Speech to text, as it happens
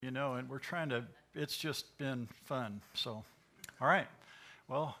and it's just been fun. So, all right.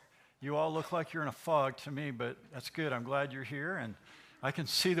 Well, you all look like you're in a fog to me, but that's good. I'm glad you're here, and I can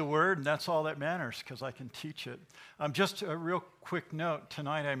see the word, and that's all that matters because I can teach it. Just a real quick note.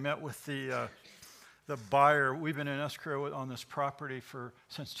 Tonight I met with the buyer. We've been in escrow on this property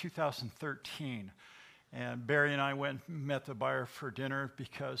since 2013. And Barry and I went and met the buyer for dinner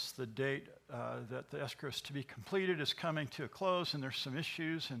because the date that the escrow is to be completed is coming to a close, and there's some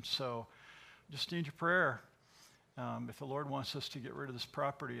issues. And so just need your prayer. If the Lord wants us to get rid of this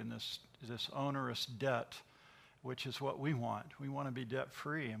property and this onerous debt, which is what we want. We want to be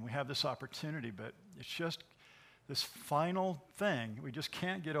debt-free, and we have this opportunity, but it's just this final thing. We just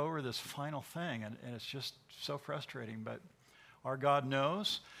can't get over this final thing, and it's just so frustrating. But our God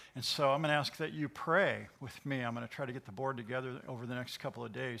knows, and so I'm going to ask that you pray with me. I'm going to try to get the board together over the next couple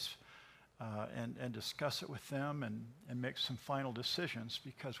of days and discuss it with them and make some final decisions,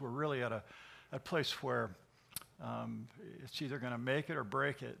 because we're really at a place where it's either going to make it or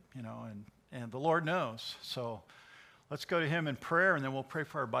break it, and the Lord knows. So let's go to him in prayer, and then we'll pray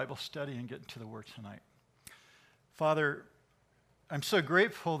for our Bible study and get into the Word tonight. Father, I'm so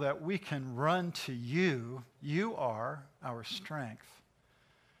grateful that we can run to you. You are our strength.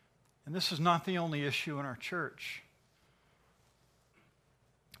 And this is not the only issue in our church.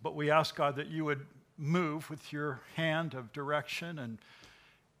 But we ask, God, that you would move with your hand of direction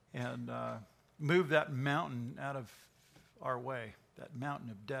and move that mountain out of our way, that mountain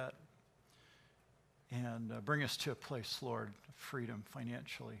of debt, and bring us to a place, Lord, of freedom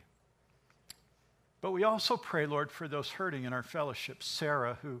financially. But we also pray, Lord, for those hurting in our fellowship.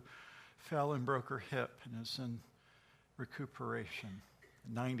 Sarah, who fell and broke her hip and is in recuperation,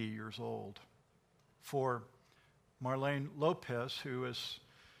 90 years old. For Marlene Lopez, who has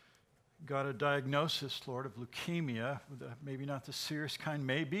got a diagnosis, Lord, of leukemia, maybe not the serious kind,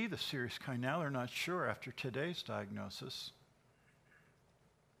 maybe the serious kind now, they're not sure after today's diagnosis.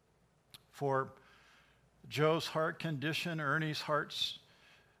 For Joe's heart condition, Ernie's heart's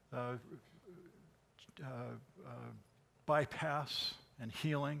bypass and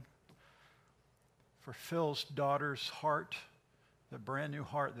healing. For Phil's daughter's heart, the brand new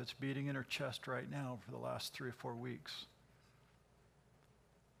heart that's beating in her chest right now for the last 3 or 4 weeks.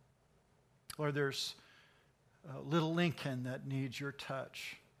 Lord, there's little Lincoln that needs your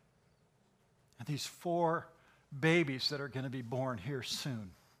touch. And these 4 babies that are going to be born here soon.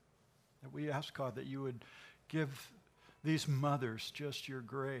 That we ask, God, that you would give these mothers just your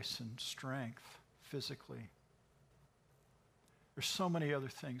grace and strength physically. There's so many other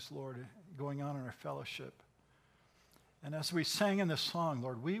things, Lord, going on in our fellowship. And as we sang in this song,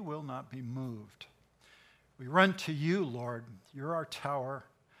 Lord, we will not be moved. We run to you, Lord. You're our tower.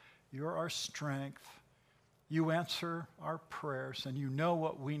 You're our strength. You answer our prayers, and you know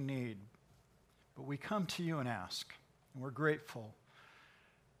what we need. But we come to you and ask, and we're grateful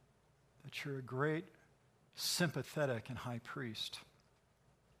that you're a great, sympathetic, and high priest.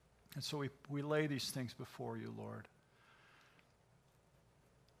 And so we lay these things before you, Lord.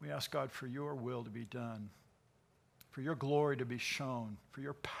 We ask, God, for your will to be done, for your glory to be shown, for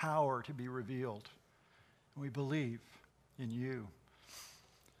your power to be revealed. And we believe in you.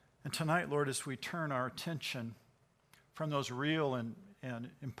 And tonight, Lord, as we turn our attention from those real and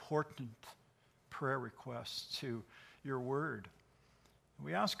important prayer requests to your word,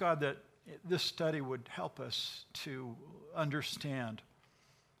 we ask, God, that this study would help us to understand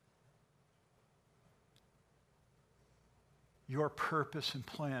your purpose and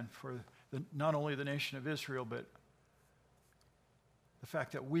plan for not only the nation of Israel, but the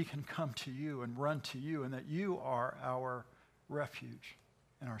fact that we can come to you and run to you, and that you are our refuge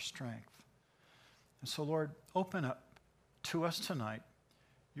and our strength. And so, Lord, open up to us tonight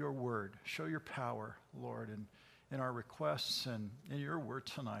your word. Show your power, Lord, in our requests and in your word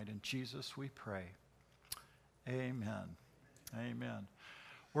tonight. In Jesus we pray. Amen. Amen.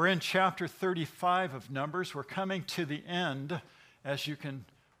 We're in chapter 35 of Numbers. We're coming to the end, as you can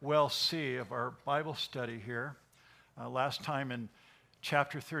well see, of our Bible study here. Last time in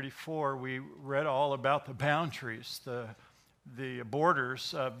chapter 34, we read all about the boundaries, the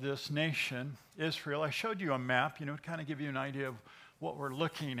borders of this nation, Israel. I showed you a map, to kind of give you an idea of what we're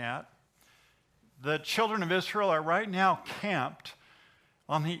looking at. The children of Israel are right now camped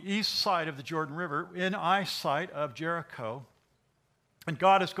on the east side of the Jordan River in eyesight of Jericho. And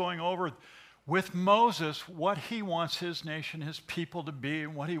God is going over with Moses what he wants his nation, his people to be,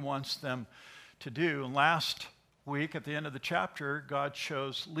 and what he wants them to do. And last week, at the end of the chapter, God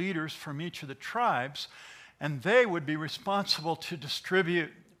chose leaders from each of the tribes, and they would be responsible to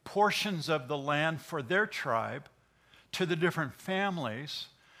distribute portions of the land for their tribe to the different families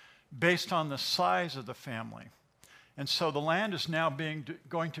based on the size of the family. And so the land is now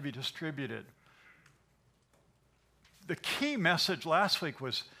going to be distributed. The key message last week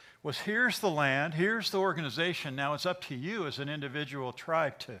was here's the land, here's the organization. Now it's up to you as an individual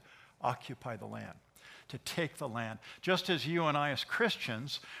tribe to occupy the land, to take the land. Just as you and I as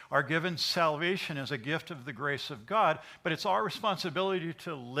Christians are given salvation as a gift of the grace of God, but it's our responsibility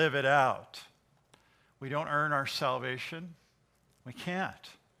to live it out. We don't earn our salvation. We can't.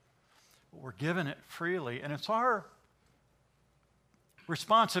 But we're given it freely, and it's our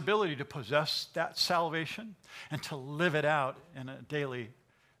responsibility to possess that salvation and to live it out in a daily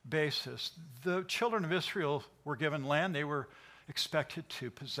basis. The children of Israel were given land. They were expected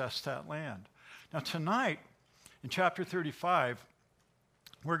to possess that land. Now tonight, in chapter 35,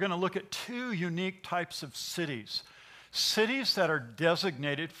 we're going to look at two unique types of cities. Cities that are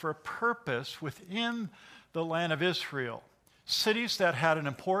designated for a purpose within the land of Israel. Cities that had an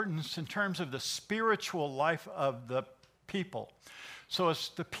importance in terms of the spiritual life of the people. So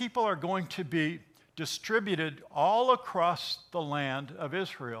as the people are going to be distributed all across the land of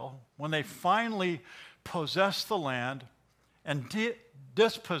Israel, when they finally possess the land and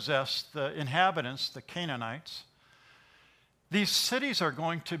dispossess the inhabitants, the Canaanites, these cities are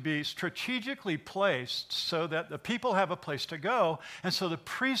going to be strategically placed so that the people have a place to go, and so the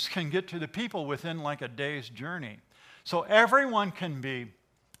priests can get to the people within like a day's journey. So everyone can be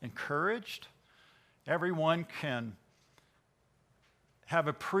encouraged. Everyone can have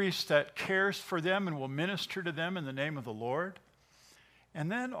a priest that cares for them and will minister to them in the name of the Lord.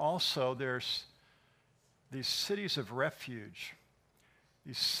 And then also there's these cities of refuge,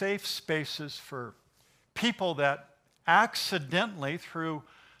 these safe spaces for people that accidentally, through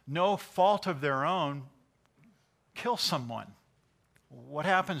no fault of their own, kill someone. What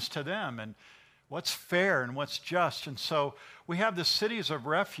happens to them, and what's fair and what's just? And so we have the cities of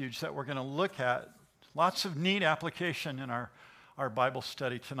refuge that we're going to look at. Lots of neat application in our Bible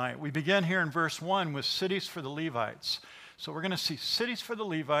study tonight. We begin here in verse 1 with cities for the Levites. So we're going to see cities for the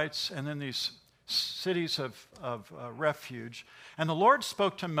Levites and then these cities of refuge. And the Lord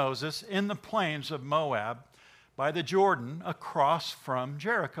spoke to Moses in the plains of Moab by the Jordan across from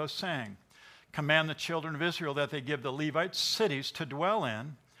Jericho, saying, command the children of Israel that they give the Levites cities to dwell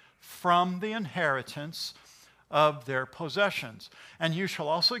in from the inheritance of their possessions. And you shall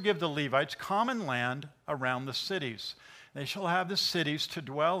also give the Levites common land around the cities. They shall have the cities to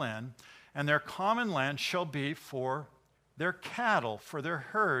dwell in, and their common land shall be for their cattle, for their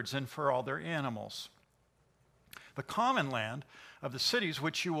herds, and for all their animals. The common land of the cities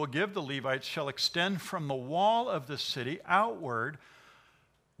which you will give the Levites shall extend from the wall of the city outward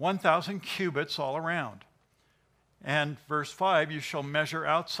 1,000 cubits all around. And verse 5, you shall measure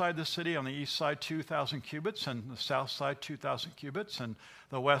outside the city on the east side 2,000 cubits, and the south side 2,000 cubits, and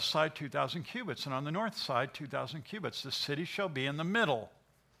the west side 2,000 cubits, and on the north side 2,000 cubits. The city shall be in the middle.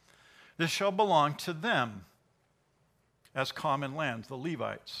 This shall belong to them as common land, the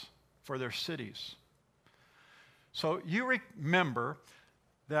Levites, for their cities. So you remember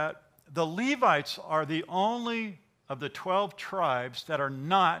that the Levites are the only of the 12 tribes that are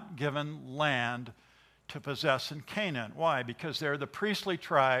not given land to possess in Canaan. Why? Because they're the priestly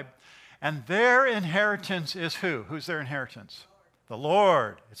tribe, and their inheritance is who? Who's their inheritance? The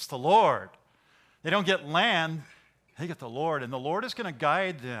Lord. It's the Lord. They don't get land, they get the Lord, and the Lord is going to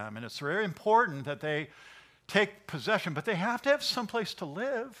guide them, and it's very important that they take possession, but they have to have someplace to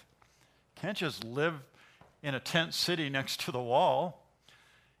live. Can't just live in a tent city next to the wall.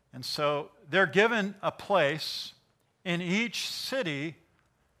 And so they're given a place in each city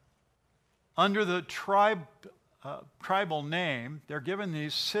under the tribal name. They're given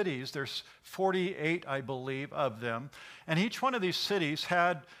these cities. There's 48, I believe, of them. And each one of these cities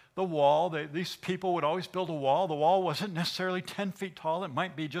had the wall. These people would always build a wall. The wall wasn't necessarily 10 feet tall. It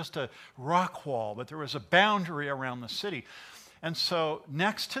might be just a rock wall, but there was a boundary around the city. And so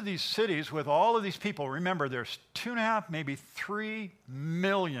next to these cities with all of these people, remember there's 2.5, maybe 3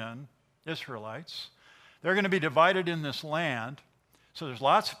 million Israelites. They're going to be divided in this land. So there's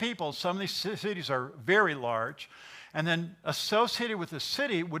lots of people. Some of these cities are very large. And then associated with the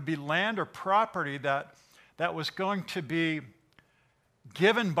city would be land or property that was going to be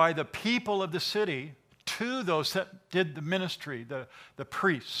given by the people of the city to those that did the ministry, the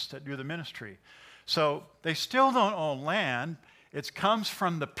priests that do the ministry. So they still don't own land. It comes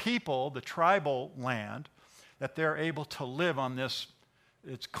from the people, the tribal land, that they're able to live on this.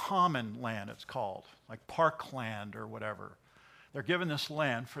 It's common land, it's called, like parkland or whatever. They're given this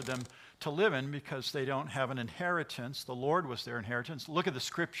land for them to live in because they don't have an inheritance. The Lord was their inheritance. Look at the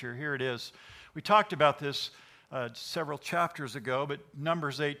scripture. Here it is. We talked about this several chapters ago, but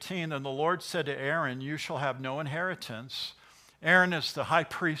Numbers 18, then the Lord said to Aaron, you shall have no inheritance. Aaron is the high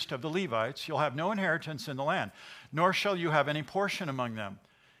priest of the Levites. You'll have no inheritance in the land, nor shall you have any portion among them.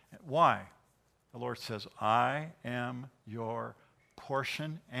 Why? The Lord says, I am your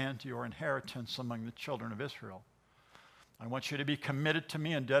portion and your inheritance among the children of Israel. I want you to be committed to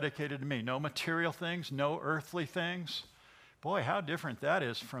me and dedicated to me. No material things, no earthly things. Boy, how different that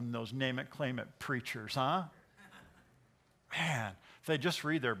is from those name it, claim it preachers, huh? Man, if they just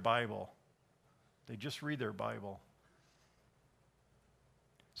read their Bible. They just read their Bible.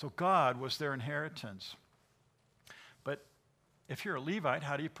 So God was their inheritance. But if you're a Levite,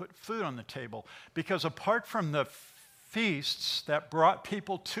 how do you put food on the table? Because apart from the feasts that brought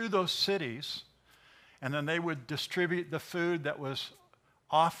people to those cities, and then they would distribute the food that was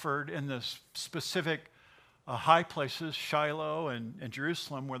offered in the specific high places, Shiloh and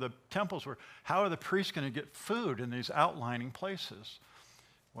Jerusalem, where the temples were. How are the priests going to get food in these outlining places?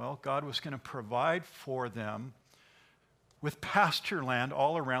 Well, God was going to provide for them with pasture land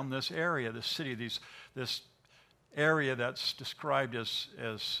all around this area, this city, this area that's described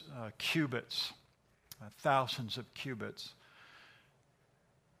as cubits, thousands of cubits.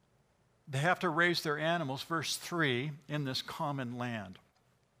 They have to raise their animals, verse 3, in this common land.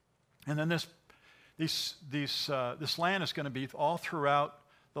 And then this land is going to be all throughout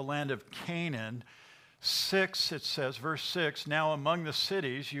the land of Canaan. 6, it says, verse 6, now among the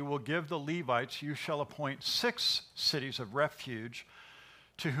cities you will give the Levites, you shall appoint 6 cities of refuge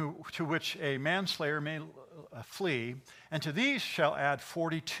to which a manslayer may flee, and to these shall add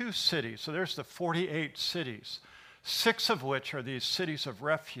 42 cities. So there's the 48 cities, 6 of which are these cities of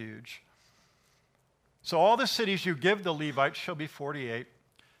refuge. So all the cities you give the Levites shall be 48.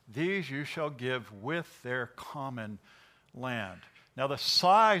 These you shall give with their common land. Now the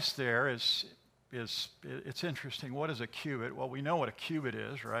size there is it's interesting. What is a cubit? Well, we know what a cubit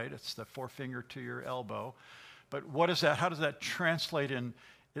is, right? It's the forefinger to your elbow. But what is that? How does that translate in?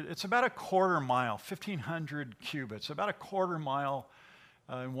 It's about a quarter mile, 1,500 cubits, about a quarter mile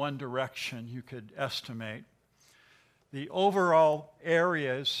in one direction, you could estimate. The overall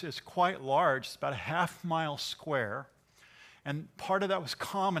area is quite large. It's about a half-mile square. And part of that was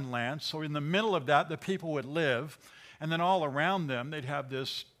common land. So in the middle of that, the people would live. And then all around them, they'd have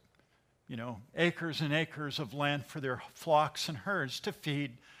this, acres and acres of land for their flocks and herds to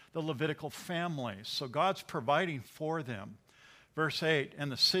feed the Levitical families. So God's providing for them. Verse 8, and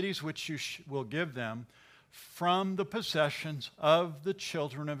the cities which you will give them from the possessions of the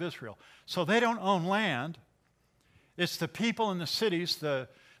children of Israel. So they don't own land. It's the people in the cities, the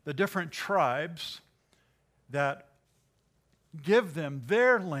different tribes that give them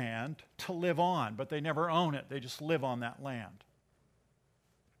their land to live on, but they never own it. They just live on that land.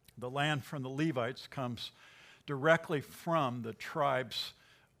 The land from the Levites comes directly from the tribe's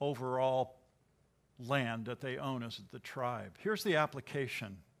overall land that they own as the tribe. Here's the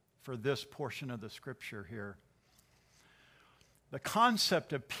application for this portion of the scripture here. The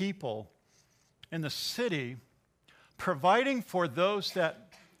concept of people in the city providing for those that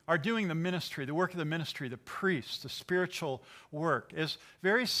are doing the ministry, the work of the ministry, the priests, the spiritual work, is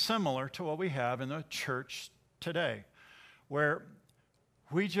very similar to what we have in the church today, where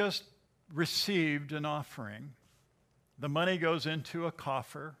we just received an offering. The money goes into a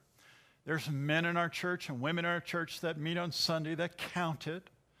coffer. There's men in our church and women in our church that meet on Sunday that count it.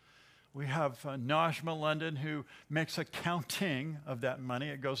 We have Najma London who makes a counting of that money.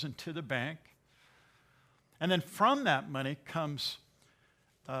 It goes into the bank. And then from that money comes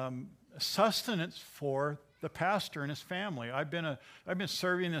sustenance for the pastor and his family. I've been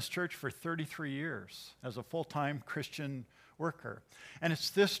serving this church for 33 years as a full-time Christian worker. And it's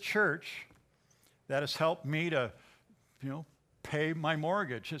this church that has helped me to, pay my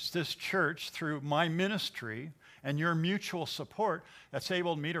mortgage. It's this church through my ministry and your mutual support that's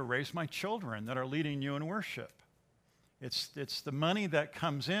enabled me to raise my children that are leading you in worship. It's the money that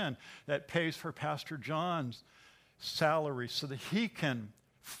comes in that pays for Pastor John's salary so that he can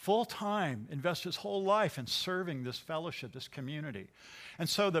full-time invest his whole life in serving this fellowship, this community. And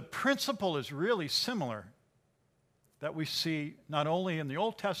so the principle is really similar that we see not only in the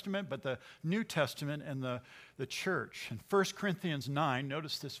Old Testament, but the New Testament and the church. In 1 Corinthians 9,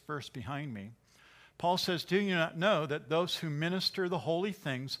 notice this verse behind me, Paul says, do you not know that those who minister the holy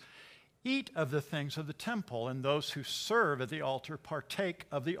things eat of the things of the temple, and those who serve at the altar partake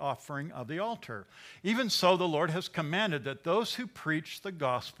of the offering of the altar? Even so, the Lord has commanded that those who preach the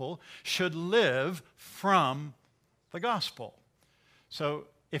gospel should live from the gospel. So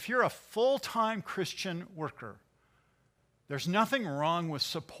if you're a full-time Christian worker, there's nothing wrong with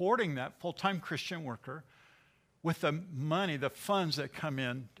supporting that full-time Christian worker with the money, the funds that come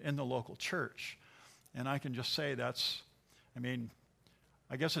in the local church. And I can just say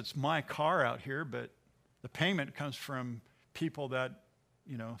I guess it's my car out here, but the payment comes from people that,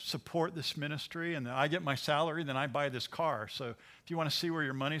 support this ministry, and I get my salary, then I buy this car. So if you want to see where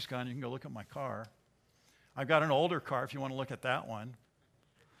your money's gone, you can go look at my car. I've got an older car if you want to look at that one.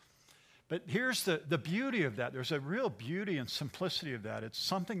 But here's the beauty of that. There's a real beauty and simplicity of that. It's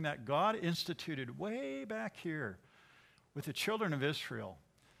something that God instituted way back here with the children of Israel.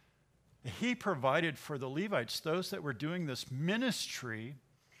 He provided for the Levites, those that were doing this ministry,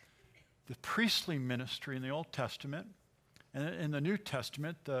 the priestly ministry in the Old Testament, and in the New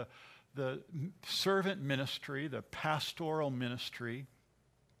Testament, the servant ministry, the pastoral ministry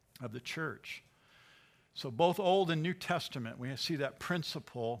of the church. So both Old and New Testament, we see that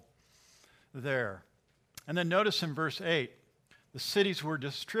principle there. And then notice in verse 8, the cities were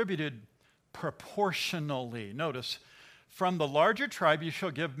distributed proportionally. Notice, from the larger tribe you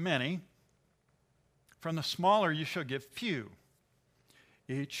shall give many, from the smaller you shall give few.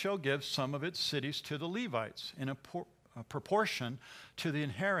 Each shall give some of its cities to the Levites in a proportion to the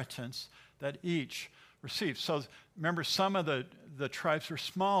inheritance that each received. So remember, some of the tribes were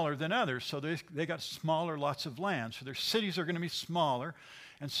smaller than others, so they got smaller lots of land. So their cities are going to be smaller,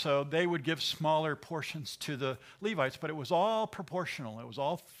 and so they would give smaller portions to the Levites, but it was all proportional. It was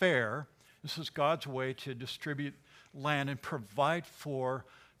all fair. This is God's way to distribute land and provide for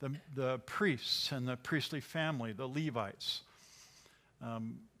the priests and the priestly family, the Levites.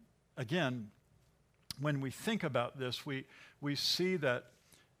 Again, when we think about this, we see that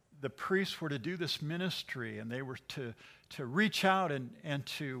the priests were to do this ministry, and they were to reach out and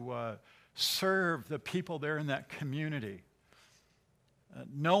to serve the people there in that community.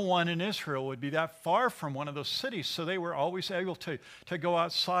 No one in Israel would be that far from one of those cities, so they were always able to go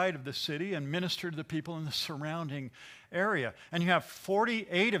outside of the city and minister to the people in the surrounding area. And you have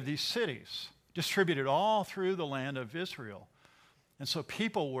 48 of these cities distributed all through the land of Israel. And so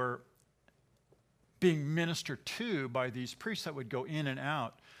people were being ministered to by these priests that would go in and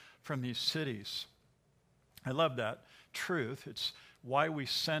out from these cities. I love that truth. It's why we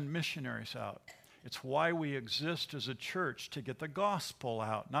send missionaries out. It's why we exist as a church, to get the gospel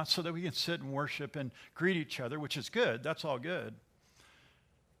out, not so that we can sit and worship and greet each other, which is good. That's all good.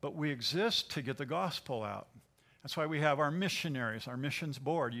 But we exist to get the gospel out. That's why we have our missionaries, our missions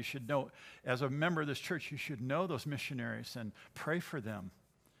board. You should know, as a member of this church, you should know those missionaries and pray for them.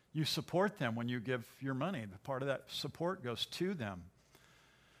 You support them when you give your money. The part of that support goes to them.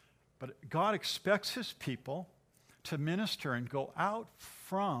 But God expects his people to minister and go out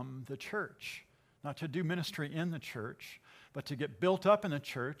from the church. Not to do ministry in the church, but to get built up in the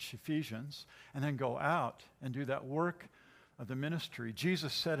church, Ephesians, and then go out and do that work of the ministry.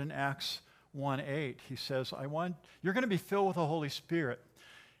 Jesus said in Acts 1:8, he says, you're going to be filled with the Holy Spirit.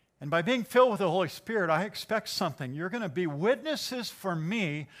 And by being filled with the Holy Spirit, I expect something. You're going to be witnesses for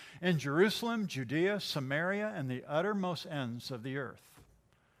me in Jerusalem, Judea, Samaria, and the uttermost ends of the earth.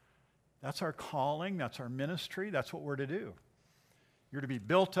 That's our calling. That's our ministry. That's what we're to do. You're to be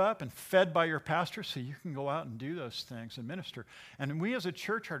built up and fed by your pastor so you can go out and do those things and minister. And we as a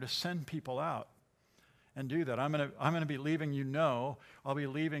church are to send people out and do that. I'm going to be leaving, I'll be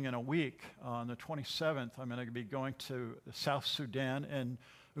leaving in a week on the 27th. I'm going to be going to South Sudan and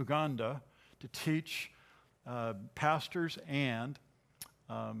Uganda to teach pastors and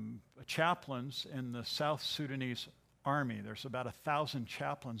chaplains in the South Sudanese army. There's about 1,000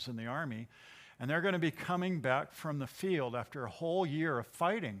 chaplains in the army. And they're going to be coming back from the field after a whole year of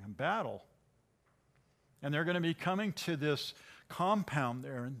fighting and battle. And they're going to be coming to this compound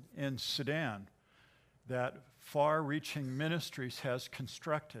there in Sudan that Far-Reaching Ministries has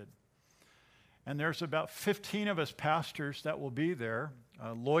constructed. And there's about 15 of us pastors that will be there.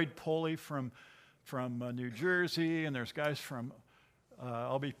 Lloyd Poley from New Jersey, and there's guys from,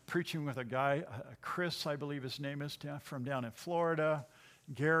 I'll be preaching with a guy, Chris, I believe his name is, from down in Florida.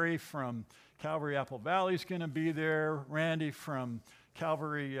 Gary from Calvary Apple Valley is going to be there. Randy from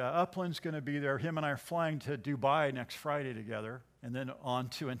Calvary Upland's going to be there. Him and I are flying to Dubai next Friday together, and then on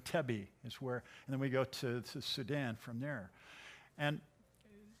to Entebbe is where, and then we go to Sudan from there. And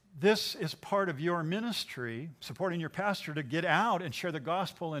this is part of your ministry, supporting your pastor to get out and share the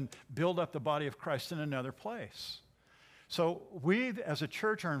gospel and build up the body of Christ in another place. So we as a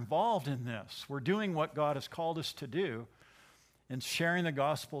church are involved in this. We're doing what God has called us to do, and sharing the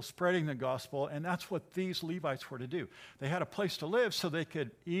gospel, spreading the gospel, and that's what these Levites were to do. They had a place to live so they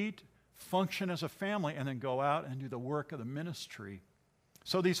could eat, function as a family, and then go out and do the work of the ministry.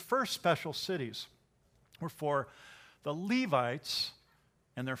 So these first special cities were for the Levites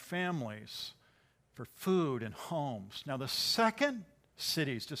and their families. for food and homes. Now, the second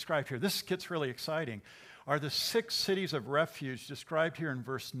cities described here, this gets really exciting, are the 6 cities of refuge described here in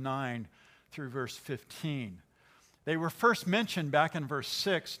verse 9 through verse 15. They were first mentioned back in verse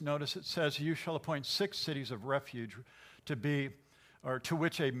 6. Notice it says, "You shall appoint 6 cities of refuge to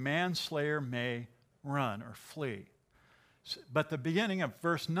which a manslayer may run or flee." But the beginning of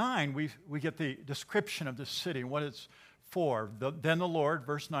verse 9, we get the description of the city, what it's for. Then the Lord,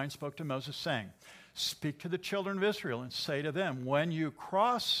 verse 9, spoke to Moses, saying, "Speak to the children of Israel and say to them, when you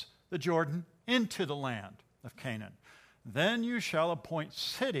cross the Jordan into the land of Canaan, then you shall appoint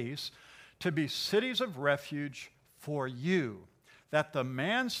cities to be cities of refuge for you, that the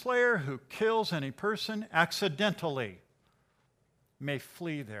manslayer who kills any person accidentally may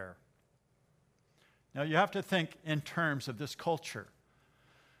flee there." Now, you have to think in terms of this culture.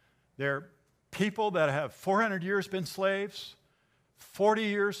 They're people that have 400 years been slaves, 40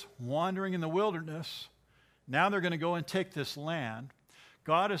 years wandering in the wilderness. Now they're going to go and take this land.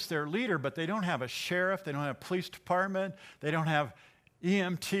 God is their leader, but they don't have a sheriff. They don't have a police department. They don't have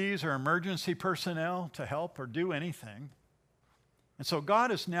EMTs or emergency personnel to help or do anything. And so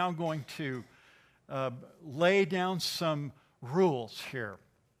God is now going to lay down some rules here.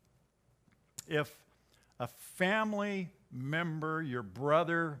 If a family member, your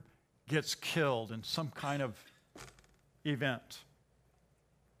brother, gets killed in some kind of event,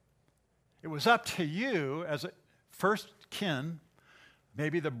 it was up to you as a first kin,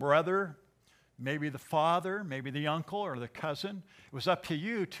 maybe the brother, maybe the father, maybe the uncle or the cousin. It was up to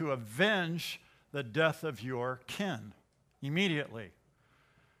you to avenge the death of your kin immediately.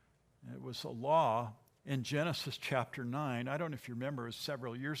 It was a law in Genesis chapter 9. I don't know if you remember, it was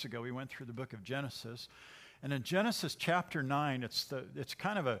several years ago. We went through the book of Genesis. And in Genesis chapter 9, it's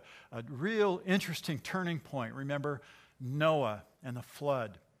kind of a real interesting turning point. Remember Noah and the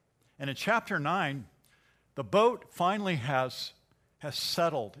flood. And in chapter 9, the boat finally has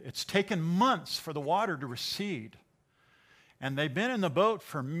settled. It's taken months for the water to recede. And they've been in the boat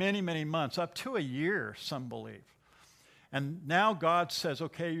for many, many months, up to a year, some believe. And now God says,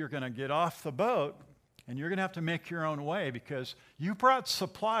 okay, you're going to get off the boat, and you're going to have to make your own way because you brought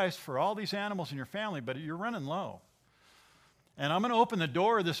supplies for all these animals in your family, but you're running low. And I'm going to open the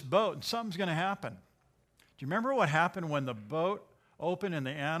door of this boat, and something's going to happen. Do you remember what happened when the boat opened and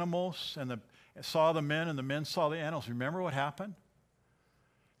the animals saw the men and the men saw the animals? Remember what happened?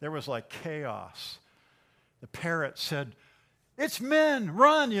 There was like chaos. The parrot said, "It's men,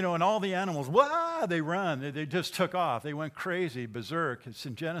 run," and all the animals, wah, they run. They just took off. They went crazy, berserk. It's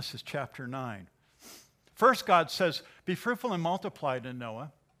in Genesis chapter 9. First, God says, "Be fruitful and multiply," to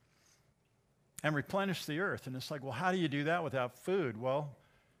Noah and replenish the earth. And it's like, well, how do you do that without food? Well,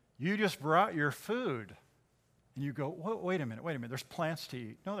 you just brought your food. And you go, wait a minute. There's plants to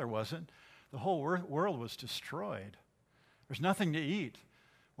eat. No, there wasn't. The whole world was destroyed. There's nothing to eat.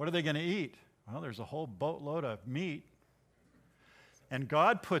 What are they going to eat? Well, there's a whole boatload of meat. And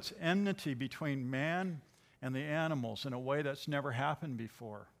God puts enmity between man and the animals in a way that's never happened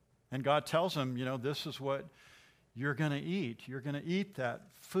before. And God tells them, this is what you're going to eat. You're going to eat that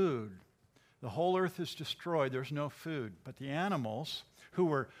food. The whole earth is destroyed. There's no food. But the animals who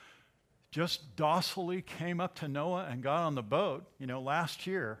were just docilely came up to Noah and got on the boat, last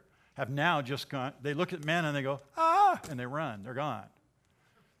year, have now just gone. They look at men and they go, "Ah," and they run. They're gone.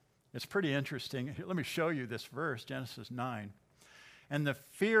 It's pretty interesting. Let me show you this verse, Genesis 9. "And the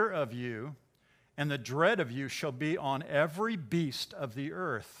fear of you and the dread of you shall be on every beast of the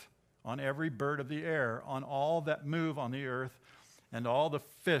earth, on every bird of the air, on all that move on the earth, and all the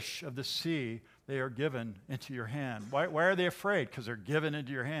fish of the sea. They are given into your hand." Why are they afraid? Because they're given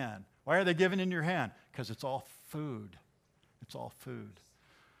into your hand. Why are they given into your hand? Because it's all food. It's all food.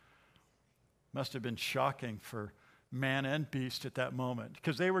 Must have been shocking for man and beast at that moment,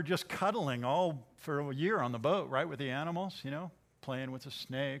 because they were just cuddling all for a year on the boat, right, with the animals, playing with the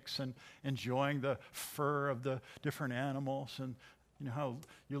snakes and enjoying the fur of the different animals. And how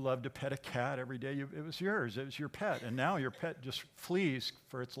you love to pet a cat every day. It was yours. It was your pet. And now your pet just flees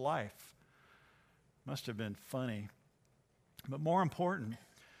for its life. Must have been funny. But more important,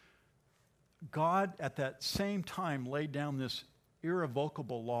 God at that same time laid down this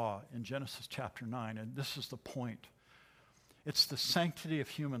irrevocable law in Genesis chapter 9. And this is the point. It's the sanctity of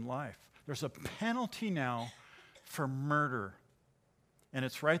human life. There's a penalty now for murder. And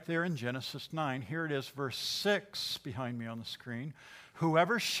it's right there in Genesis 9. Here it is, verse 6 behind me on the screen.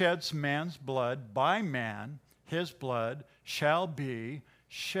 "Whoever sheds man's blood, by man, his blood shall be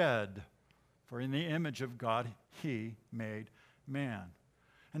shed. For in the image of God he made man."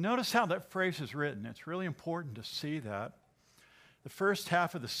 And notice how that phrase is written. It's really important to see that. The first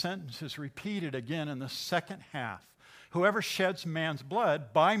half of the sentence is repeated again in the second half. Whoever sheds man's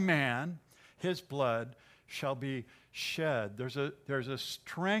blood, by man, his blood shall be shed. There's a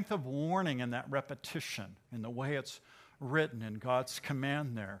strength of warning in that repetition, in the way it's written in God's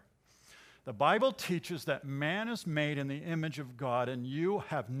command there. The Bible teaches that man is made in the image of God, and you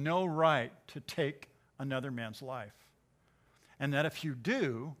have no right to take another man's life. And that if you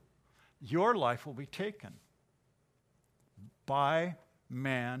do, your life will be taken. By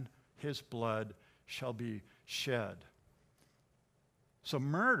man, his blood shall be shed. So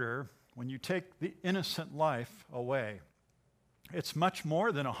murder, when you take the innocent life away, it's much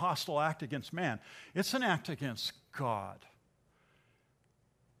more than a hostile act against man. It's an act against God.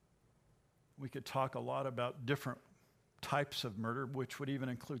 We could talk a lot about different types of murder, which would even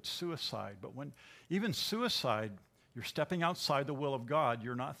include suicide. But when even suicide, you're stepping outside the will of God.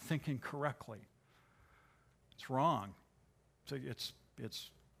 You're not thinking correctly. It's wrong. So it's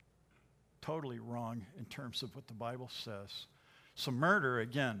totally wrong in terms of what the Bible says. So murder,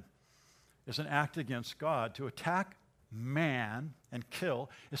 again, is an act against God. To attack man and kill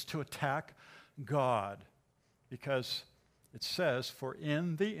is to attack God, because it says, for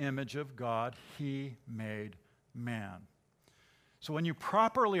in the image of God he made man. So when you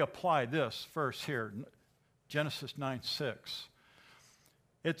properly apply this verse here, Genesis 9:6,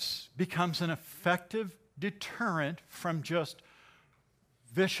 it becomes an effective deterrent from just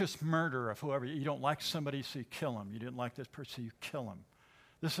vicious murder of whoever. You don't like somebody, so you kill him. You didn't like this person, you kill him.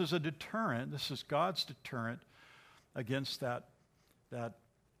 This is a deterrent. This is God's deterrent against that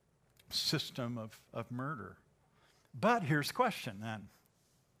system of murder. But here's the question then.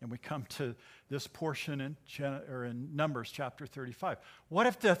 And we come to this portion in Numbers chapter 35. What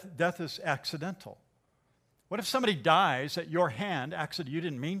if death is accidental? What if somebody dies at your hand? You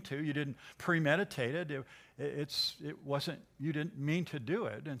didn't mean to. You didn't premeditate it. It wasn't. You didn't mean to do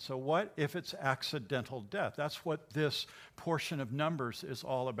it. And so, what if it's accidental death? That's what this portion of Numbers is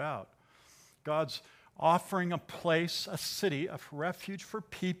all about. God's offering a place, a city of refuge for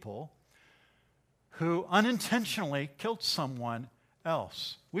people who unintentionally killed someone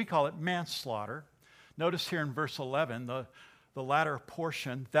else. We call it manslaughter. Notice here in verse 11, the latter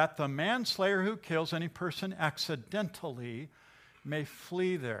portion, that the manslayer who kills any person accidentally may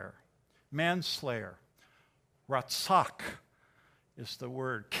flee there. Manslayer. Ratzak is the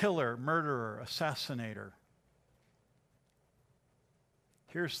word. Killer, murderer, assassinator.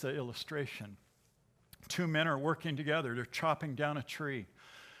 Here's the illustration. Two men are working together. They're chopping down a tree.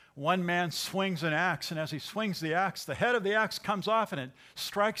 One man swings an axe, and as he swings the axe, the head of the axe comes off, and it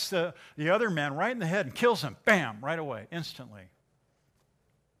strikes the other man right in the head and kills him. Bam! Right away, instantly.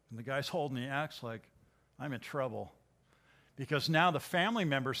 And the guy's holding the axe like, I'm in trouble. Because now the family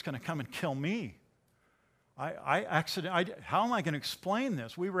member is going to come and kill me. How am I going to explain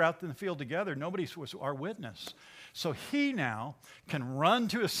this? We were out in the field together. Nobody was our witness. So he now can run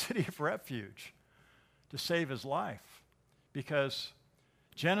to a city of refuge to save his life. Because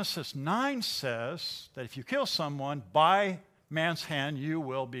Genesis 9 says that if you kill someone, by man's hand you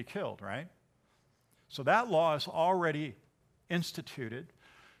will be killed, right? So that law is already instituted.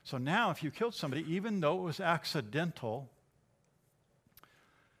 So now if you killed somebody, even though it was accidental,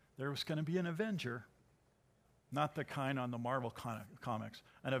 there was going to be an avenger. Not the kind on the Marvel comics.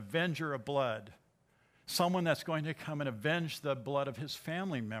 An avenger of blood. Someone that's going to come and avenge the blood of his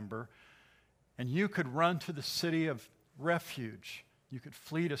family member. And you could run to the city of refuge. You could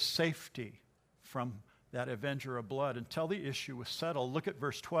flee to safety from that avenger of blood until the issue was settled. Look at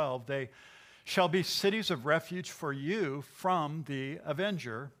verse 12. They shall be cities of refuge for you from the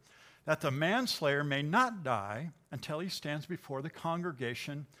avenger, that the manslayer may not die until he stands before the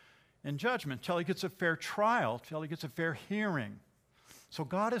congregation in judgment, till he gets a fair trial, till he gets a fair hearing. So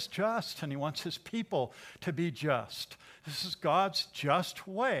God is just, and he wants his people to be just. This is God's just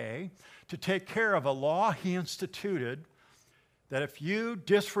way to take care of a law he instituted, that if you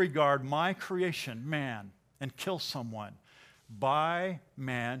disregard my creation, man, and kill someone, by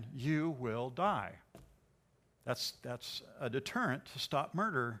man you will die. That's a deterrent to stop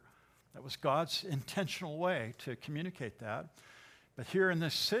murder. That was God's intentional way to communicate that. But here in the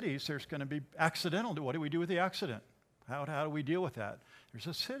cities, there's going to be accidental. What do we do with the accident? How do we deal with that? There's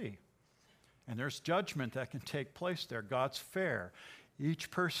a city. And there's judgment that can take place there. God's fair. Each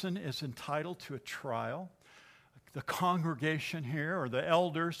person is entitled to a trial. The congregation here, or the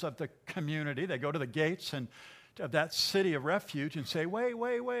elders of the community, they go to the gates of that city of refuge and say,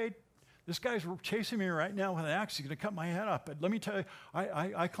 wait. This guy's chasing me right now with an axe. He's going to cut my head off. But let me tell you,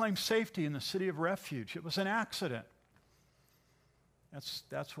 I claim safety in the city of refuge. It was an accident.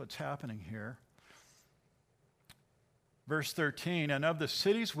 That's what's happening here. Verse 13, and of the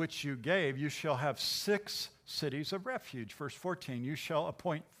cities which you gave, you shall have 6 cities of refuge. Verse 14, you shall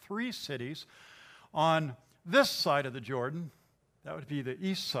appoint 3 cities on this side of the Jordan. That would be the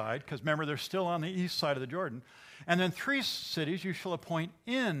east side, because remember, they're still on the east side of the Jordan. And then 3 cities you shall appoint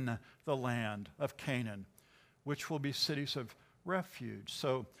in the land of Canaan, which will be cities of refuge.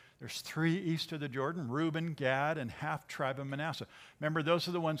 So there's 3 east of the Jordan, Reuben, Gad, and half tribe of Manasseh. Remember, those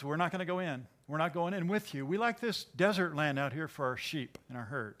are the ones we're not going to go in. We're not going in with you. We like this desert land out here for our sheep and our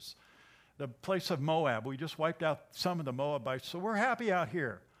herds. The place of Moab, we just wiped out some of the Moabites, so we're happy out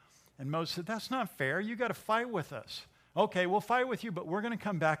here. And Moses said, that's not fair. You got to fight with us. Okay, we'll fight with you, but we're going to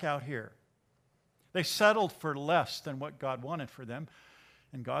come back out here. They settled for less than what God wanted for them,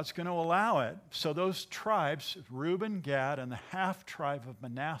 and God's going to allow it. So those tribes, Reuben, Gad, and the half tribe of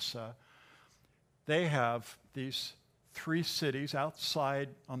Manasseh, they have these 3 cities outside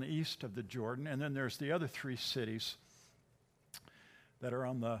on the east of the Jordan, and then there's the other 3 cities that are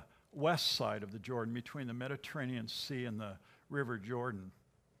on the west side of the Jordan, between the Mediterranean Sea and the River Jordan,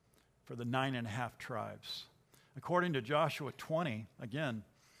 for the 9.5 tribes. According to Joshua 20, again,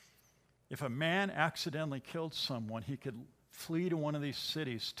 if a man accidentally killed someone, he could flee to one of these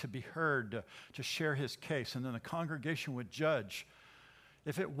cities to be heard, to share his case, and then the congregation would judge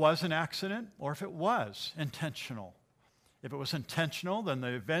if it was an accident or if it was intentional. If it was intentional, then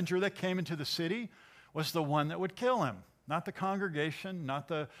the avenger that came into the city was the one that would kill him, not the congregation, not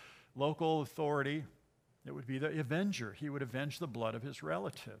the local authority. It would be the avenger. He would avenge the blood of his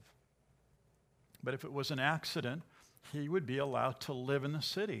relative. But if it was an accident, he would be allowed to live in the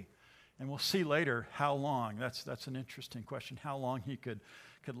city. And we'll see later how long. That's an interesting question, how long he could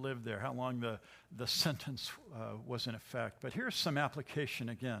live there, how long the sentence was in effect. But here's some application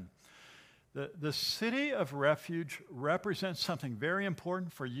again. The city of refuge represents something very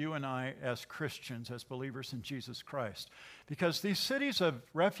important for you and I as Christians, as believers in Jesus Christ, because these cities of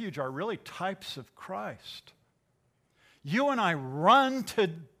refuge are really types of Christ. You and I run to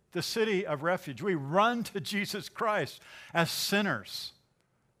the city of refuge. We run to Jesus Christ as sinners.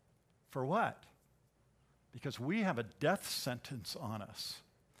 For what? Because we have a death sentence on us.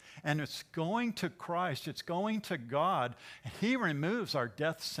 And it's going to Christ, it's going to God, and He removes our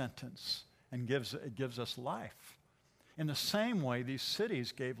death sentence and gives us life. In the same way, these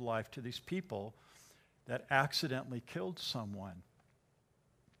cities gave life to these people that accidentally killed someone.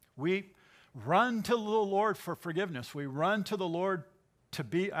 We run to the Lord for forgiveness. We run to the Lord to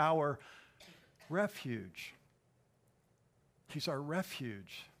be our refuge. He's our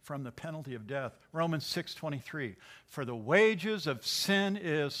refuge from the penalty of death. Romans 6:23, for the wages of sin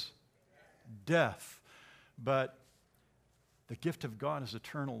is death, but the gift of God is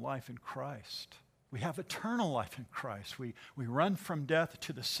eternal life in Christ. We have eternal life in Christ. We run from death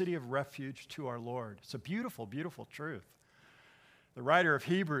to the city of refuge to our Lord. It's a beautiful, beautiful truth. The writer of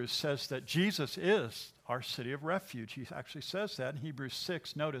Hebrews says that Jesus is our city of refuge. He actually says that in Hebrews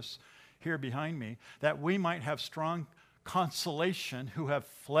 6, notice here behind me, that we might have strong consolation who have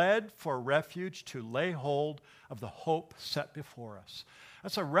fled for refuge to lay hold of the hope set before us.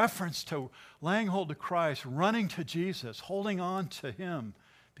 That's a reference to laying hold of Christ, running to Jesus, holding on to Him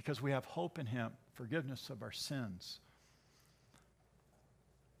because we have hope in Him, forgiveness of our sins.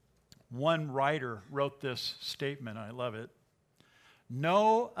 One writer wrote this statement, I love it.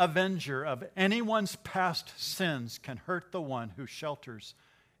 No avenger of anyone's past sins can hurt the one who shelters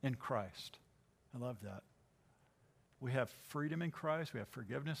in Christ. I love that. We have freedom in Christ, we have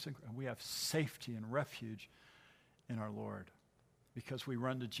forgiveness, and we have safety and refuge in our Lord because we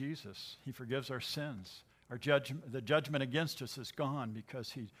run to Jesus. He forgives our sins. The judgment against us is gone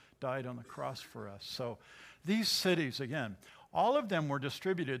because He died on the cross for us. So these cities, again, all of them were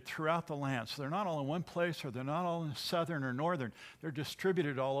distributed throughout the land. So they're not all in one place, or they're not all in southern or northern. They're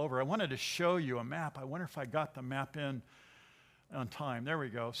distributed all over. I wanted to show you a map. I wonder if I got the map in on time. There we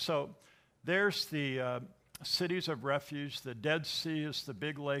go. So there's the cities of refuge. The Dead Sea is the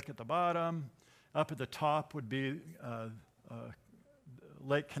big lake at the bottom. Up at the top would be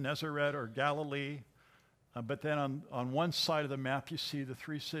Lake Gennesaret or Galilee. But then on one side of the map, you see the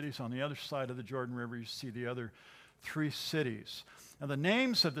 3 cities. On the other side of the Jordan River, you see the other 3 cities. Now, the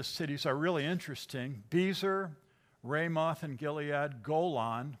names of the cities are really interesting. Bezer, Ramoth and Gilead,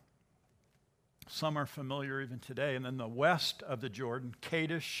 Golan. Some are familiar even today. And then the west of the Jordan,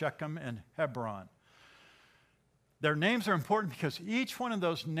 Kadesh, Shechem, and Hebron. Their names are important because each one of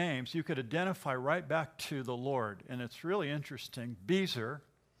those names you could identify right back to the Lord. And it's really interesting. Bezer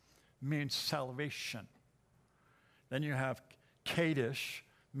means salvation. Then you have Kadesh,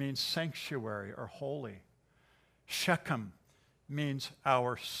 means sanctuary or holy. Shechem means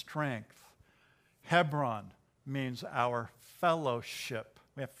our strength. Hebron means our fellowship.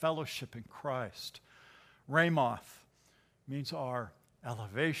 We have fellowship in Christ. Ramoth means our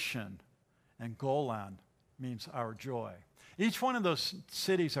elevation, and Golan means our joy. Each one of those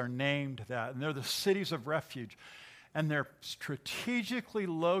cities are named that, and they're the cities of refuge. And they're strategically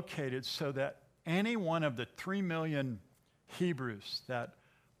located so that any one of the 3 million Hebrews that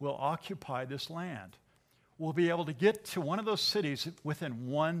will occupy this land will be able to get to one of those cities within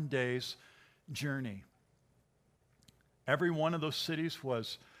one day's journey. Every one of those cities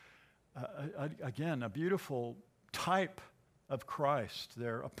was, again, a beautiful type of Christ.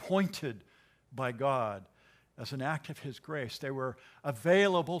 They're appointed by God as an act of His grace. They were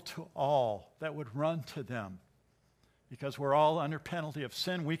available to all that would run to them. Because we're all under penalty of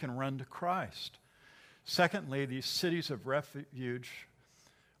sin, we can run to Christ. Secondly, these cities of refuge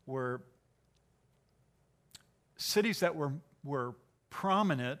were cities that were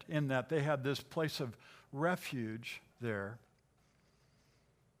prominent in that they had this place of refuge there.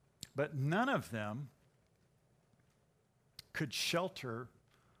 But none of them could shelter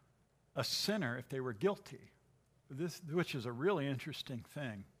a sinner if they were guilty, which is a really interesting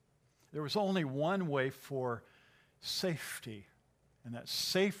thing. There was only one way for safety, and that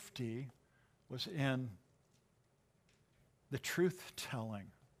safety was in the truth-telling.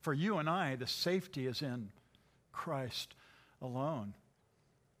 For you and I, the safety is in Christ alone.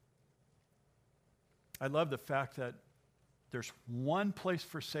 I love the fact that there's one place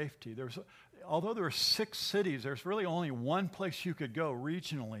for safety. Although there are 6 cities, there's really only one place you could go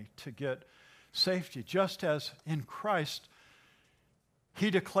regionally to get safety. Just as in Christ,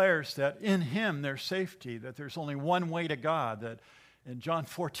 He declares that in Him there's safety, that there's only one way to God, that in John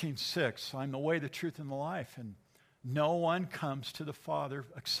 14:6, I'm the way, the truth, and the life, and no one comes to the Father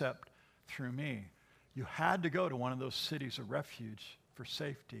except through me. You had to go to one of those cities of refuge for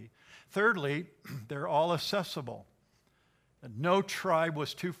safety. Thirdly, they're all accessible. And no tribe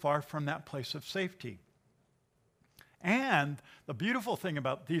was too far from that place of safety. And the beautiful thing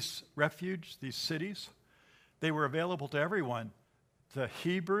about these refuge, these cities, they were available to everyone, the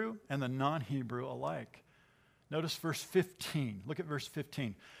Hebrew and the non-Hebrew alike. Notice verse 15. Look at verse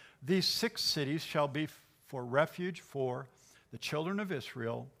 15. These 6 cities shall be for refuge for the children of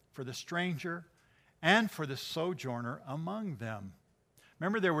Israel, for the stranger, and for the sojourner among them.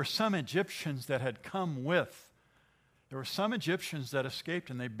 Remember, there were some Egyptians that had come with. There were some Egyptians that escaped,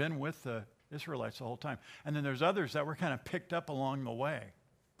 and they've been with the Israelites the whole time. And then there's others that were kind of picked up along the way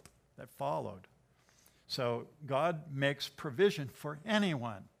that followed. So God makes provision for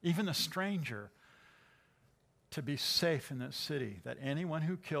anyone, even a stranger, to be safe in that city, that anyone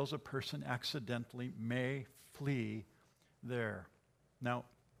who kills a person accidentally may flee there. Now,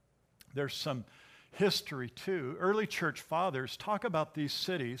 there's some history too. Early church fathers talk about these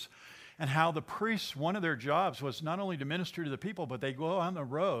cities and how the priests, one of their jobs was not only to minister to the people, but they go on the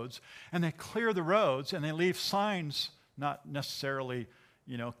roads and they clear the roads and they leave signs, not necessarily,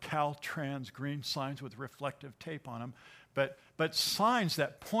 Caltrans green signs with reflective tape on them, but signs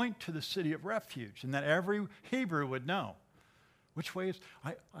that point to the city of refuge and that every Hebrew would know. Which way is,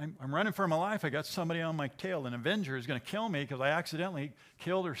 I'm running for my life. I got somebody on my tail. An avenger is going to kill me because I accidentally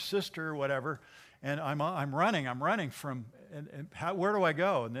killed her sister or whatever. And I'm running from, where do I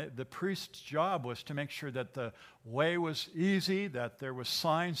go? And the priest's job was to make sure that the way was easy, that there was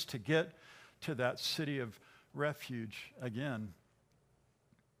signs to get to that city of refuge again.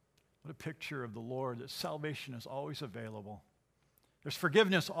 What a picture of the Lord, that salvation is always available. There's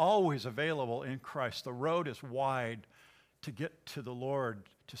forgiveness always available in Christ. The road is wide to get to the Lord,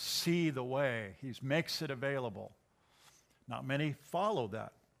 to see the way. He makes it available. Not many follow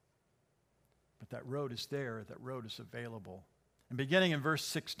that. But that road is there. That road is available. And beginning in verse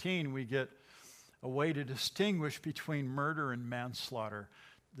 16, we get a way to distinguish between murder and manslaughter.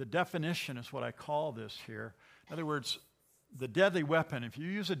 The definition is what I call this here. In other words, the deadly weapon, if you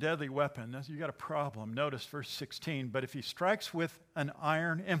use a deadly weapon, you got a problem. Notice verse 16, but if he strikes with an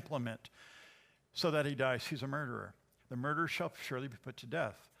iron implement so that he dies, he's a murderer. The murderer shall surely be put to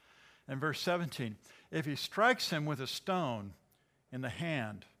death. And verse 17, if he strikes him with a stone in the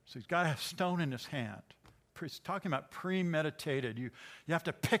hand, so he's got to have a stone in his hand. He's talking about premeditated. You have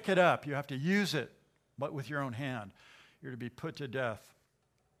to pick it up. You have to use it, but with your own hand. You're to be put to death.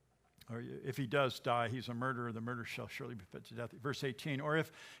 Or if he does die, he's a murderer. The murderer shall surely be put to death. Verse 18, or if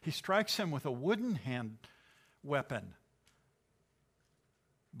he strikes him with a wooden hand weapon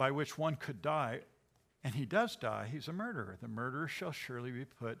by which one could die, and he does die, he's a murderer. The murderer shall surely be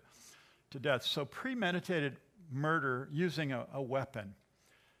put to death. So premeditated murder using a weapon.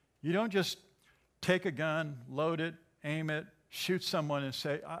 You don't just take a gun, load it, aim it, shoot someone and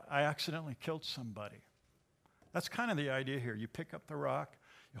say, I accidentally killed somebody. That's kind of the idea here. You pick up the rock,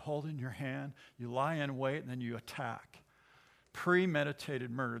 you hold it in your hand, you lie in wait, and then you attack.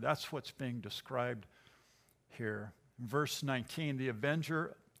 Premeditated murder. That's what's being described here. Verse 19, the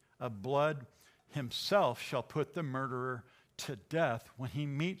avenger of blood himself shall put the murderer to death. When he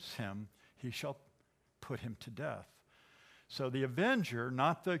meets him, he shall put him to death. So the avenger,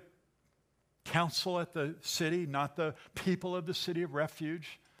 not the council at the city, not the people of the city of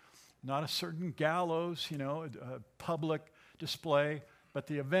refuge, not a certain gallows, a public display, but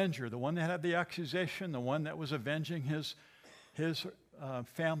the avenger, the one that had the accusation, the one that was avenging his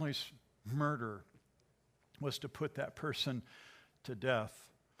family's murder, was to put that person to death.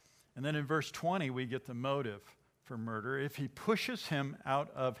 And then in verse 20, we get the motive for murder. If he pushes him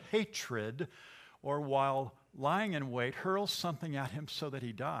out of hatred, or while lying in wait, hurls something at him so that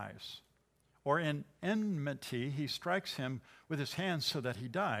he dies, or in enmity, he strikes him with his hands so that he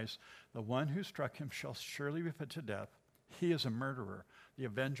dies, the one who struck him shall surely be put to death. He is a murderer. The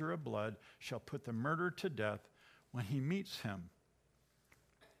avenger of blood shall put the murderer to death when he meets him.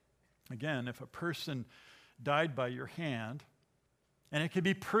 Again, if a person died by your hand, and it could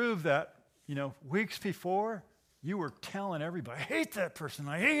be proved that, weeks before, you were telling everybody, I hate that person,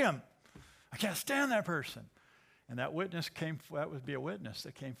 I hate him, I can't stand that person. And that would be a witness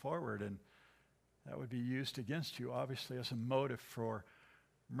that came forward, and that would be used against you, obviously, as a motive for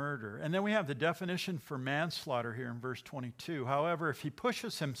murder. And then we have the definition for manslaughter here in verse 22. However, if he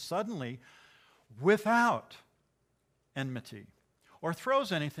pushes him suddenly without enmity, or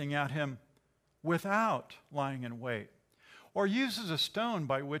throws anything at him without lying in wait, or uses a stone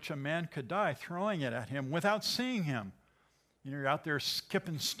by which a man could die, throwing it at him without seeing him. You're out there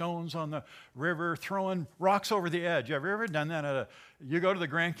skipping stones on the river, throwing rocks over the edge. Have you ever done that? You go to the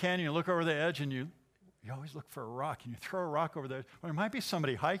Grand Canyon, you look over the edge, and you always look for a rock, and you throw a rock over there. Well, there might be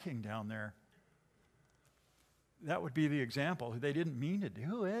somebody hiking down there. That would be the example. They didn't mean to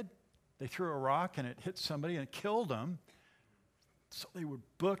do it. They threw a rock, and it hit somebody, and it killed them. So they were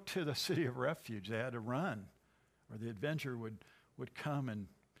booked to the city of refuge. They had to run, or the avenger would come and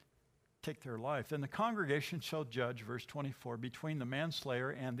take their life. Then the congregation shall judge, verse 24, between the manslayer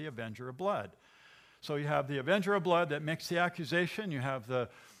and the avenger of blood. So you have the avenger of blood that makes the accusation. You have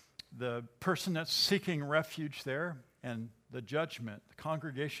the person that's seeking refuge there, and the judgment. The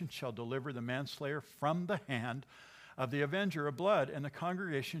congregation shall deliver the manslayer from the hand of the avenger of blood, and the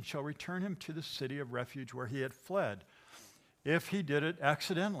congregation shall return him to the city of refuge where he had fled, if he did it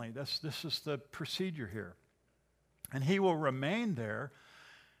accidentally. This is the procedure here. And he will remain there,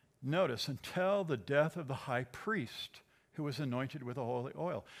 notice, until the death of the high priest who was anointed with the holy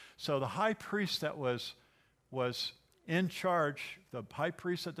oil. So the high priest that was in charge, the high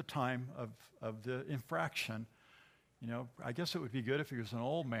priest at the time of the infraction, I guess it would be good if he was an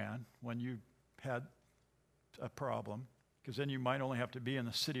old man when you had a problem, because then you might only have to be in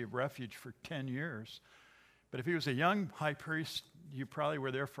the city of refuge for 10 years. But if he was a young high priest, you probably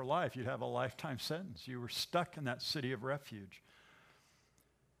were there for life. You'd have a lifetime sentence. You were stuck in that city of refuge.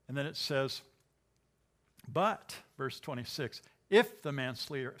 And then it says, but, verse 26, if the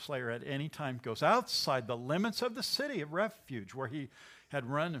manslayer at any time goes outside the limits of the city of refuge where he had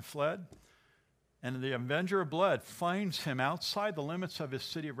run and fled, and the avenger of blood finds him outside the limits of his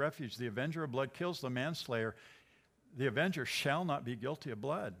city of refuge, the avenger of blood kills the manslayer, the avenger shall not be guilty of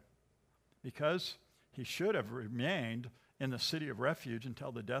blood, because he should have remained in the city of refuge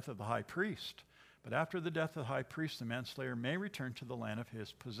until the death of the high priest. But after the death of the high priest, the manslayer may return to the land of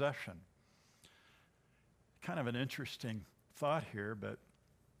his possession. Kind of an interesting thought here, but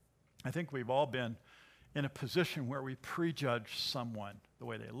I think we've all been in a position where we prejudge someone, the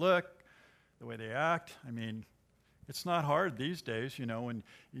way they look, the way they act. I mean, it's not hard these days, when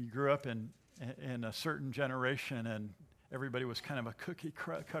you grew up in a certain generation and everybody was kind of a cookie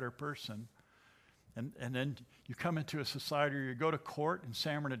cutter person. And then you come into a society, or you go to court in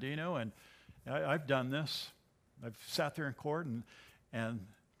San Bernardino, and I've done this. I've sat there in court, and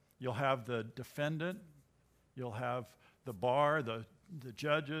you'll have the defendant, you'll have the bar, the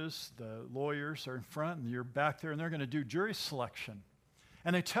judges, the lawyers are in front, and you're back there, and they're going to do jury selection.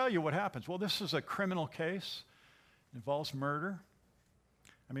 And they tell you what happens. Well, this is a criminal case. It involves murder.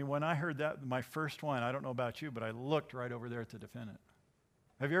 I mean, when I heard that, my first one, I don't know about you, but I looked right over there at the defendant.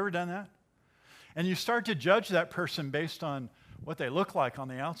 Have you ever done that? And you start to judge that person based on what they look like on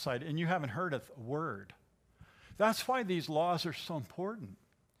the outside, and you haven't heard a word. That's why these laws are so important.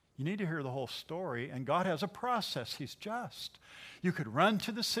 You need to hear the whole story, and God has a process. He's just. You could run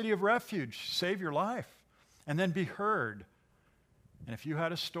to the city of refuge, save your life, and then be heard. And if you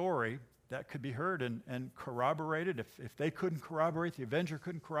had a story that could be heard and corroborated, if they couldn't corroborate, the avenger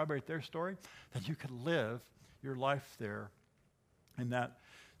couldn't corroborate their story, then you could live your life there in that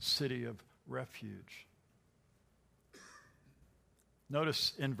city of refuge.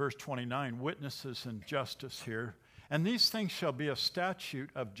 Notice in verse 29, witnesses and justice here. And these things shall be a statute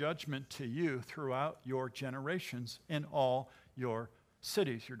of judgment to you throughout your generations in all your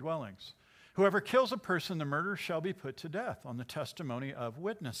cities, your dwellings. Whoever kills a person, the murderer shall be put to death on the testimony of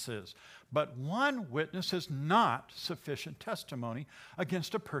witnesses. But one witness is not sufficient testimony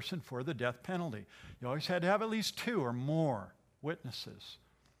against a person for the death penalty. You always had to have at least two or more witnesses.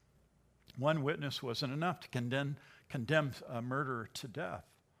 One witness wasn't enough to condemn a murderer to death.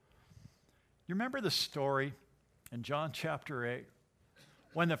 You remember the story in John chapter 8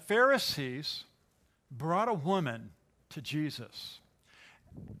 when the Pharisees brought a woman to Jesus.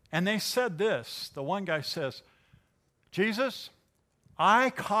 And they said this. The one guy says, Jesus, I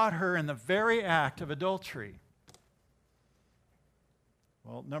caught her in the very act of adultery.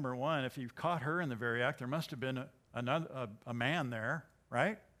 Well, number one, if you caught her in the very act, there must have been a man there,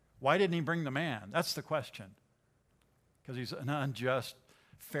 right? Why didn't he bring the man? That's the question. Because he's an unjust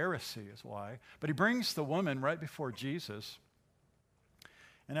Pharisee is why. But he brings the woman right before Jesus.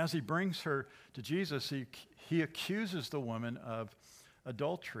 And as he brings her to Jesus, he accuses the woman of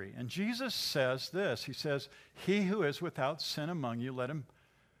adultery. And Jesus says this. He says, he who is without sin among you, let him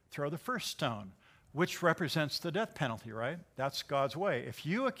throw the first stone, which represents the death penalty, right? That's God's way. If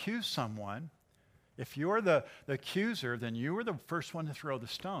you accuse someone, if you're the accuser, then you were the first one to throw the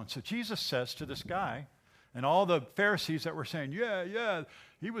stone. So Jesus says to this guy, and all the Pharisees that were saying, yeah,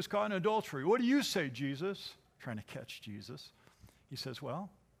 he was caught in adultery. What do you say, Jesus? Trying to catch Jesus. He says, well,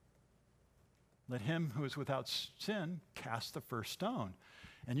 let him who is without sin cast the first stone.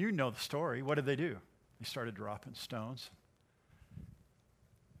 And you know the story. What did they do? They started dropping stones.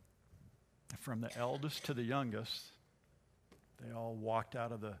 From the eldest to the youngest, they all walked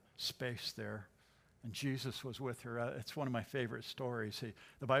out of the space there. And Jesus was with her. It's one of my favorite stories.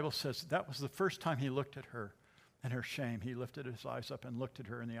 The Bible says that was the first time he looked at her and her shame. He lifted his eyes up and looked at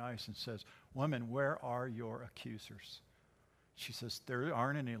her in the eyes and says, woman, where are your accusers? She says, there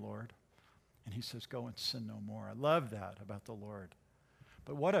aren't any, Lord. And he says, go and sin no more. I love that about the Lord.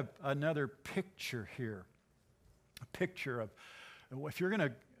 But what another picture here. A picture of, if you're going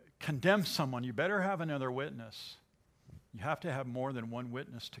to condemn someone, you better have another witness. You have to have more than one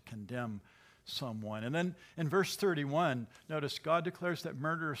witness to condemn someone. And then in verse 31, notice God declares that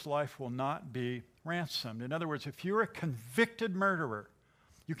murderer's life will not be ransomed. In other words, if you're a convicted murderer,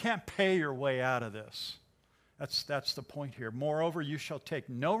 you can't pay your way out of this. That's the point here. Moreover, you shall take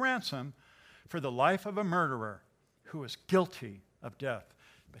no ransom for the life of a murderer who is guilty of death,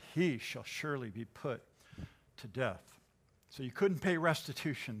 but he shall surely be put to death. So you couldn't pay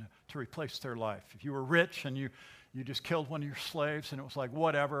restitution to replace their life. If you were rich and you just killed one of your slaves and it was like,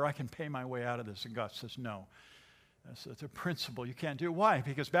 whatever, I can pay my way out of this. And God says, no. That's a principle. You can't do it. Why?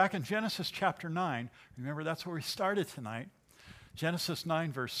 Because back in Genesis chapter 9, remember that's where we started tonight. Genesis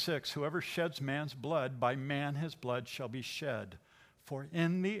 9 verse 6, whoever sheds man's blood, by man his blood shall be shed. For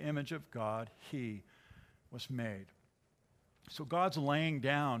in the image of God he was made. So God's laying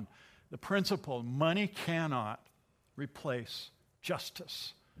down the principle, money cannot replace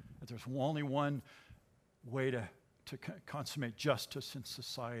justice. There's only one way to consummate justice in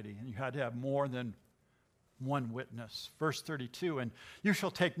society, and you had to have more than one witness. Verse 32, and you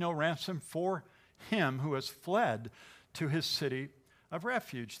shall take no ransom for him who has fled to his city of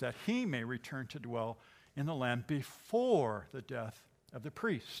refuge, that he may return to dwell in the land before the death of the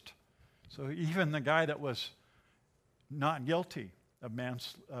priest. So even the guy that was not guilty of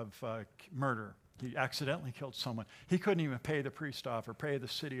murder, he accidentally killed someone, he couldn't even pay the priest off or pay the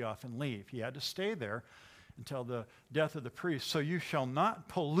city off and leave. He had to stay there until the death of the priest. So you shall not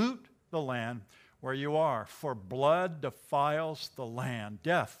pollute the land where you are, for blood defiles the land.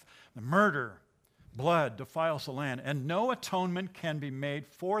 Death, the murder, blood defiles the land, and no atonement can be made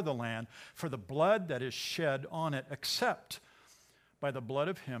for the land for the blood that is shed on it, except by the blood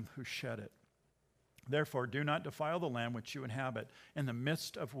of him who shed it. Therefore, do not defile the land which you inhabit, in the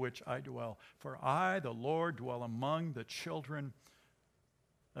midst of which I dwell. For I, the Lord, dwell among the children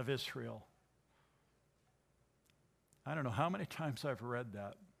of Israel. I don't know how many times I've read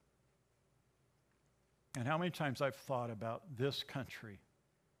that, and how many times I've thought about this country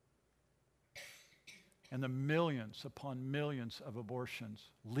and the millions upon millions of abortions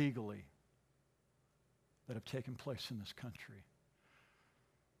legally that have taken place in this country.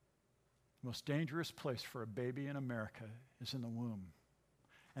 The most dangerous place for a baby in America is in the womb.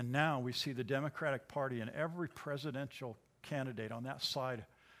 And now we see the Democratic Party and every presidential candidate on that side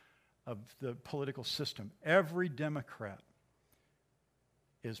of the political system, every Democrat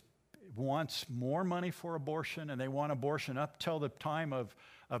is wants more money for abortion, and they want abortion up till the time of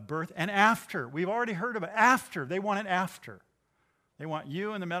birth and after. We've already heard of it. After. They want it after. They want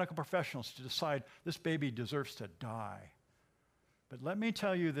you and the medical professionals to decide this baby deserves to die. But let me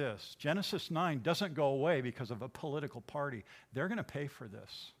tell you this, Genesis 9 doesn't go away because of a political party. They're going to pay for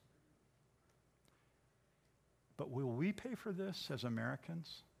this. But will we pay for this as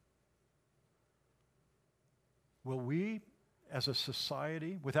Americans? Will we, as a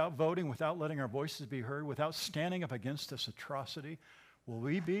society, without voting, without letting our voices be heard, without standing up against this atrocity, will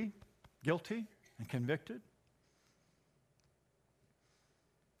we be guilty and convicted?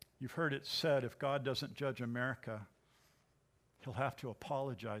 You've heard it said, if God doesn't judge America, He'll have to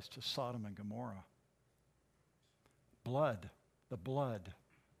apologize to Sodom and Gomorrah. Blood, the blood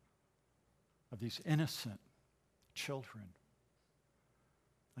of these innocent children.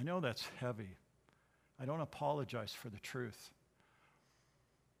 I know that's heavy. I don't apologize for the truth.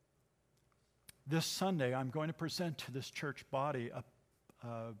 This Sunday, I'm going to present to this church body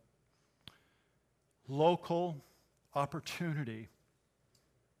a local opportunity.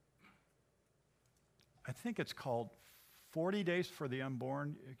 I think it's called 40 Days for the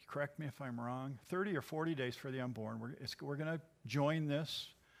Unborn. Correct me if I'm wrong. 30 or 40 Days for the Unborn. We're going to join this.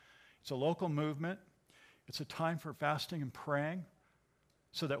 It's a local movement. It's a time for fasting and praying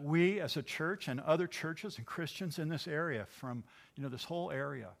so that we as a church and other churches and Christians in this area from, this whole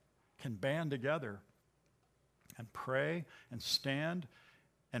area can band together and pray and stand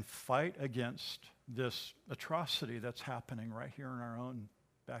and fight against this atrocity that's happening right here in our own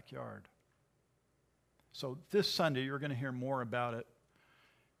backyard. So this Sunday, you're going to hear more about it.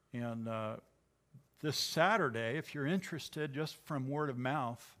 And this Saturday, if you're interested, just from word of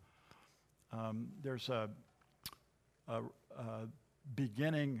mouth, there's a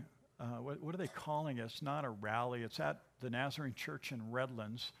beginning, what are they calling it? It's not a rally. It's at the Nazarene Church in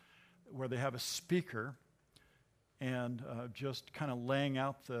Redlands, where they have a speaker and just kind of laying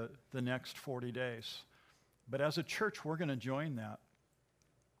out the next 40 days. But as a church, we're going to join that.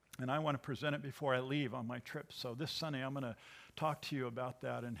 And I want to present it before I leave on my trip. So this Sunday, I'm going to talk to you about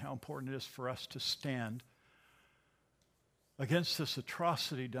that and how important it is for us to stand against this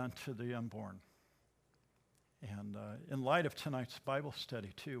atrocity done to the unborn. And in light of tonight's Bible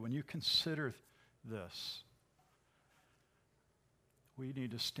study, too, when you consider this, we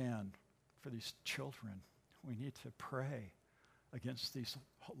need to stand for these children. We need to pray against these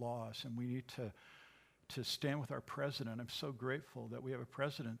laws, and we need to stand with our president. I'm so grateful that we have a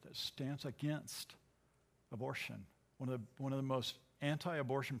president that stands against abortion. One of the most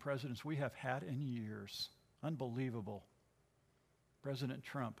anti-abortion presidents we have had in years. Unbelievable. President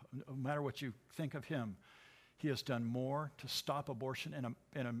Trump, no matter what you think of him, he has done more to stop abortion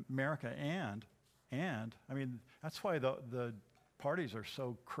in America and I mean, that's why the parties are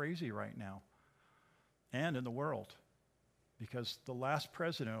so crazy right now and in the world. Because the last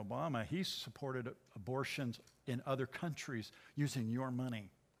president, Obama, he supported abortions in other countries using your money.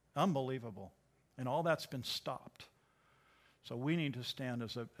 Unbelievable. And all that's been stopped. So we need to stand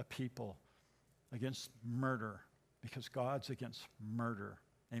as a people against murder, because God's against murder.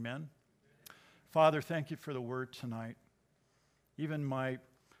 Amen? Father, thank you for the word tonight. Even my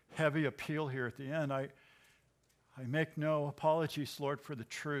heavy appeal here at the end, I make no apologies, Lord, for the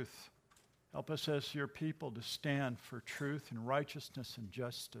truth. Help us as your people to stand for truth and righteousness and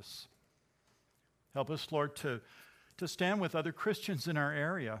justice. Help us, Lord, to stand with other Christians in our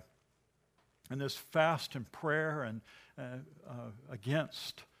area in this fast and prayer and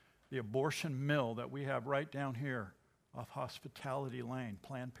against the abortion mill that we have right down here off Hospitality Lane,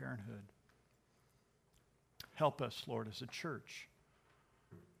 Planned Parenthood. Help us, Lord, as a church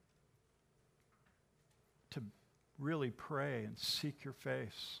to really pray and seek your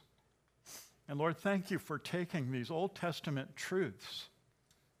face. And Lord, thank you for taking these Old Testament truths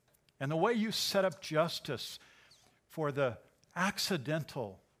and the way you set up justice for the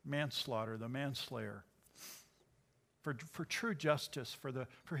accidental manslaughter, the manslayer, for true justice,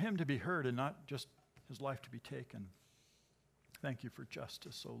 for him to be heard and not just his life to be taken. Thank you for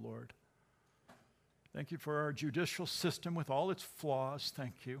justice, O Lord. Thank you for our judicial system with all its flaws.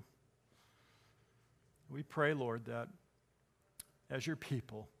 Thank you. We pray, Lord, that as your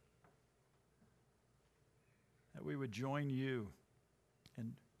people, that we would join you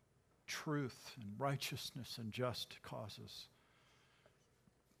in truth and righteousness and just causes.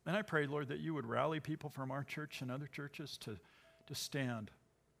 And I pray, Lord, that you would rally people from our church and other churches to stand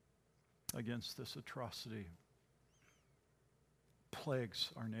against this atrocity. Plagues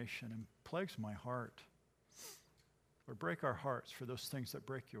our nation and plagues my heart. Lord, break our hearts for those things that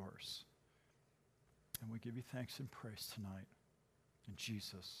break yours. And we give you thanks and praise tonight. In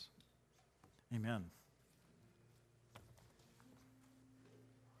Jesus' Amen.